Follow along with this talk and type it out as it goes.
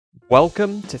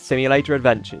Welcome to Simulator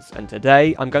Adventures, and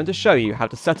today I'm going to show you how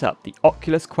to set up the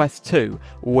Oculus Quest 2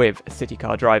 with city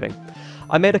car driving.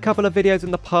 I made a couple of videos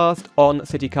in the past on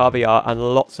city car VR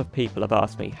and lots of people have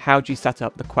asked me, how do you set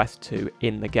up the Quest 2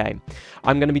 in the game?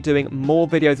 I'm going to be doing more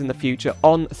videos in the future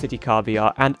on city car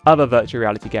VR and other virtual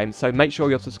reality games, so make sure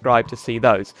you're subscribed to see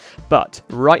those. But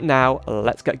right now,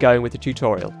 let's get going with the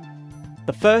tutorial.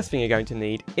 The first thing you're going to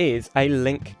need is a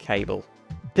link cable.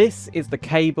 This is the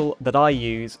cable that I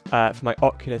use for my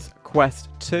Oculus Quest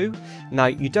 2. Now,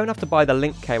 you don't have to buy the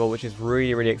link cable, which is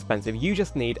really expensive. You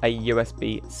just need a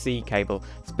USB-C cable,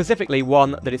 specifically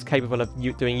one that is capable of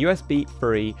doing USB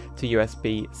 3 to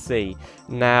USB-C.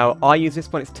 Now, I use this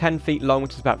one. It's 10 feet long,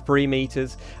 which is about 3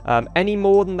 meters. Any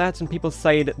more than that, and people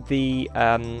say that the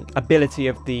ability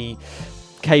of the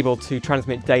cable to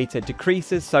transmit data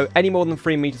decreases, so any more than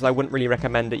 3 meters I wouldn't really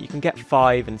recommend it. You can get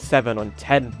 5 and 7 and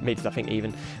 10 meters I think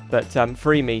even, but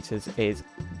 3 meters is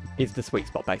the sweet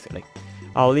spot basically.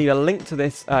 I'll leave a link to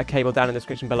this cable down in the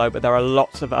description below, but there are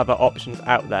lots of other options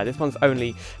out there. This one's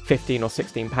only 15 or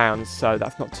 16 pounds, so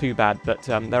that's not too bad, but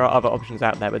there are other options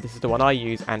out there, but this is the one I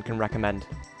use and can recommend.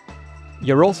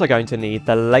 You're also going to need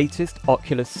the latest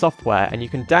Oculus software, and you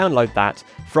can download that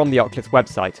from the Oculus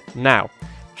website. Now,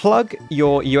 plug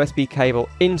your USB cable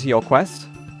into your Quest.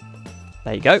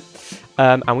 There you go.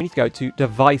 And we need to go to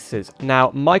Devices.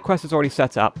 Now, my Quest is already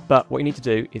set up, but what you need to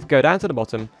do is go down to the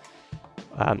bottom,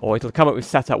 or it'll come up with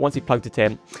Setup once you've plugged it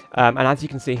in. And as you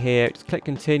can see here, just click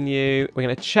Continue. We're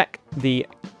going to check the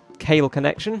cable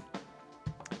connection.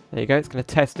 There you go. It's going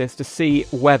to test this to see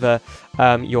whether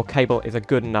your cable is a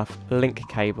good enough link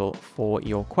cable for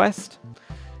your Quest.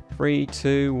 3,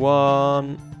 2,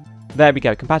 1... There we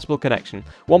go, compatible connection.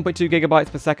 1.2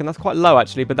 gigabytes per second, that's quite low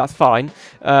actually, but that's fine.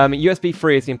 USB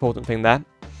 3 is the important thing there.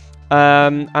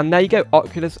 And there you go,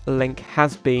 Oculus Link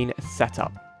has been set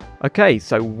up. Okay,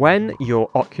 so when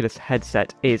your Oculus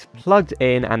headset is plugged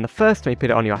in and the first time you put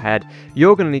it on your head,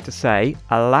 you're going to need to say,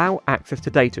 allow access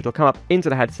to data. It'll come up into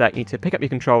the headset, you need to pick up your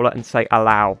controller and say,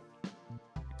 allow.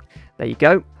 There you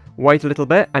go, wait a little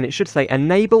bit, and it should say,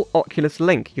 enable Oculus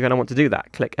Link. You're going to want to do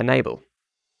that, click enable.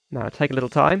 Now, take a little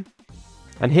time.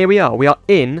 And here we are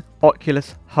in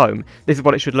Oculus Home. This is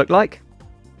what it should look like.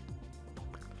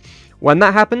 When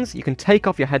that happens, you can take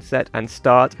off your headset and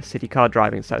start city car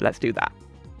driving, so let's do that.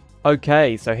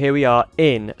 Okay, so here we are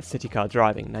in city car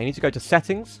driving. Now you need to go to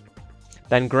Settings,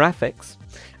 then Graphics,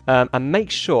 and make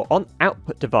sure on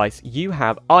output device you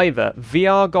have either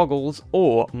VR goggles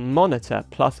or monitor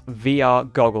plus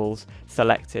VR goggles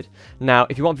selected. Now,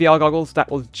 if you want VR goggles,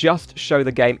 that will just show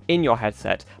the game in your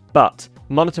headset, but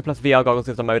monitor plus VR goggles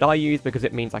is the mode I use because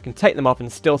it means I can take them off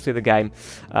and still see the game,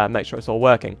 make sure it's all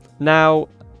working. Now,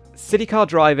 city car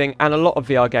driving and a lot of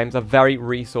VR games are very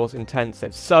resource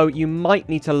intensive, so you might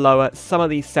need to lower some of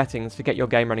these settings to get your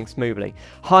game running smoothly.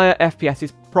 Higher FPS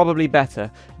is probably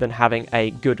better than having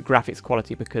a good graphics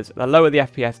quality, because the lower the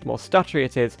FPS, the more stuttery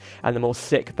it is, and the more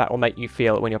sick that will make you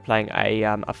feel when you're playing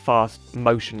a fast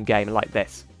motion game like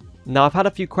this. Now, I've had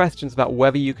a few questions about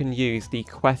whether you can use the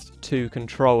Quest 2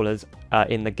 controllers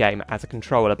in the game as a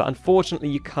controller, but unfortunately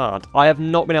you can't. I have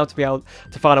not been able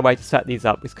to find a way to set these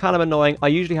up. It's kind of annoying. I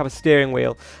usually have a steering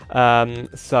wheel,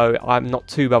 so I'm not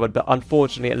too bothered, but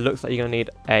unfortunately it looks like you're going to need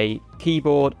a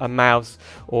keyboard, a mouse,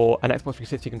 or an Xbox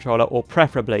 360 controller, or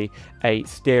preferably a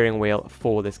steering wheel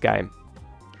for this game.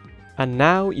 And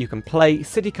now you can play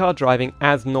city car driving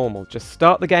as normal. Just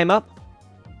start the game up,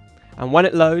 and when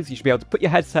it loads, you should be able to put your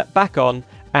headset back on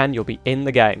and you'll be in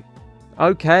the game.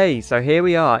 Okay, so here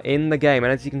we are in the game,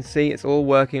 and as you can see, it's all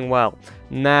working well.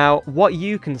 Now, what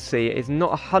you can see is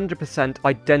not 100%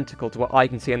 identical to what I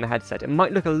can see in the headset. It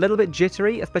might look a little bit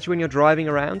jittery, especially when you're driving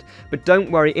around, but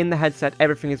don't worry, in the headset,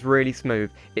 everything is really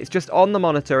smooth. It's just on the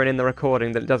monitor and in the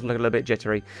recording that it does look a little bit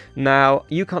jittery. Now,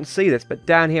 you can't see this, but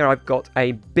down here I've got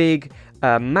a big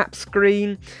map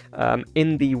screen.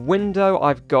 In the window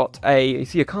I've got you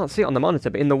see, you can't see it on the monitor,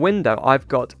 but in the window I've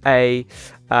got a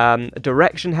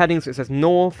direction heading, so it says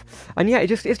north, and yeah,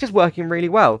 it's just working really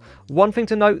well. One thing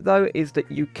to note though is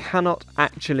that you cannot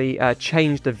actually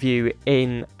change the view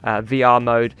in VR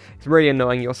mode. It's really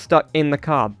annoying, you're stuck in the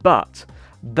car, but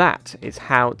that is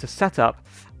how to set up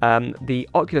the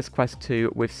Oculus Quest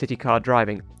 2 with city car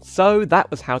driving. So that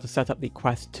was how to set up the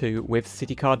Quest 2 with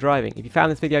city car driving. If you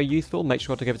found this video useful, make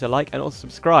sure to give it a like and also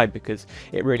subscribe because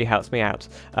it really helps me out.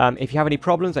 If you have any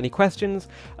problems, any questions,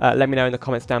 let me know in the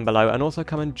comments down below, and also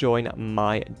come and join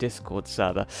my Discord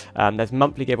server. There's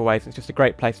monthly giveaways, it's just a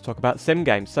great place to talk about sim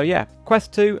games. So yeah,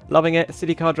 Quest 2, loving it,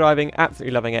 city car driving,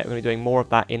 absolutely loving it. We're going to be doing more of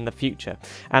that in the future.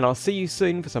 And I'll see you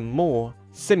soon for some more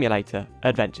simulator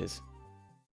adventures.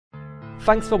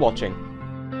 Thanks for watching.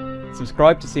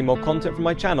 Subscribe to see more content from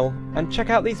my channel, and check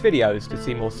out these videos to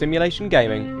see more simulation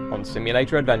gaming on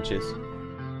Simulator Adventures.